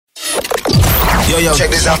Yo, check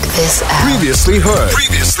this out. Previously heard.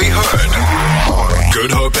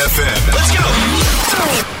 Good Hope FM. Let's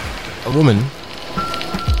A woman,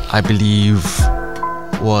 I believe,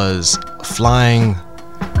 was flying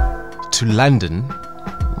to London.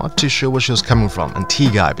 Not too sure where she was coming from.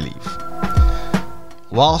 Antigua, I believe.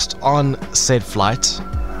 Whilst on said flight,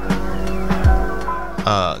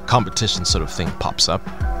 a competition sort of thing pops up.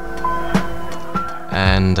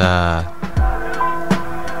 And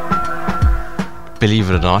believe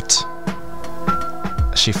it or not,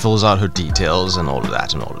 she fills out her details and all of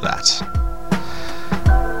that.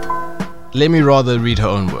 Let me rather read her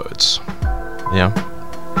own words. Yeah.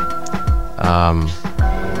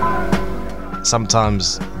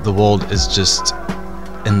 Sometimes the world is just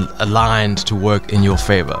aligned to work in your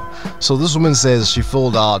favor. So this woman says she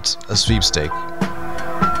filled out a sweepstake,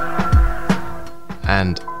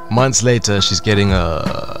 and months later she's getting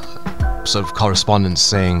a sort of correspondence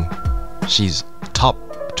saying she's top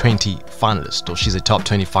 20 finalist, or she's a top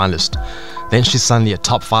 20 finalist. Then she's suddenly a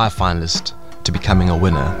top 5 finalist to becoming a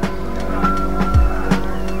winner.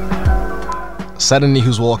 Suddenly,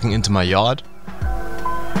 who's walking into my yard?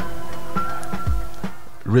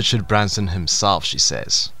 Richard Branson himself, she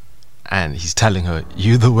says. And he's telling her,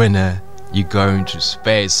 "You the winner, you're going to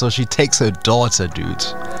space." So she takes her daughter, dude.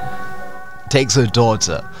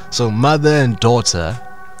 So mother and daughter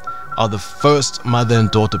are the first mother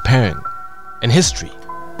and daughter pairing in history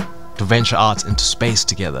to venture out into space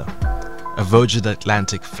together. A Virgin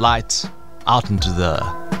Atlantic flight out into the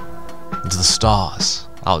stars,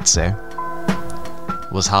 I would say,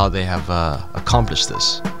 was how they have accomplished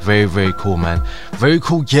this. Very, very cool, man. Very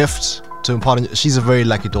cool gift to impart. She's a very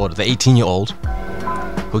lucky daughter, the 18-year-old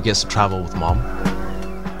who gets to travel with mom.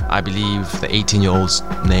 I believe the 18-year-old's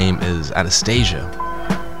name is Anastatia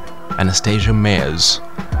Mayers,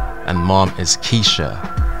 and mom is Keisha.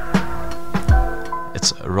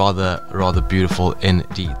 It's rather beautiful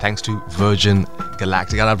indeed. Thanks to Virgin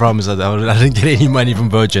Galactic. And I promise that I didn't get any money from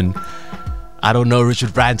Virgin. I don't know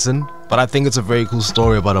Richard Branson, but I think it's a very cool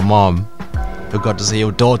story about a mom who got to say,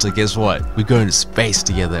 "Your daughter, guess what? We're going to space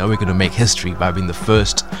together, and we're going to make history by being the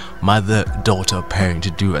first mother-daughter pairing to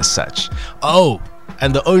do as such." Oh,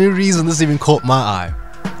 and the only reason this even caught my eye,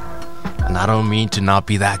 and I don't mean to not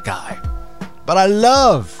be that guy, but I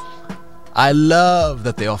love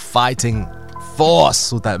that they are fighting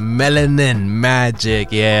force with that melanin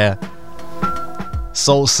magic, yeah.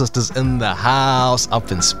 Soul sisters in the house,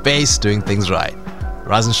 up in space, doing things right.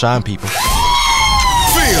 Rise and shine, people.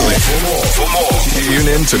 Feel it. For more, tune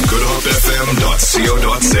in to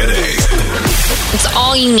goodhopefm.co.za. It's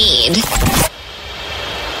all you need.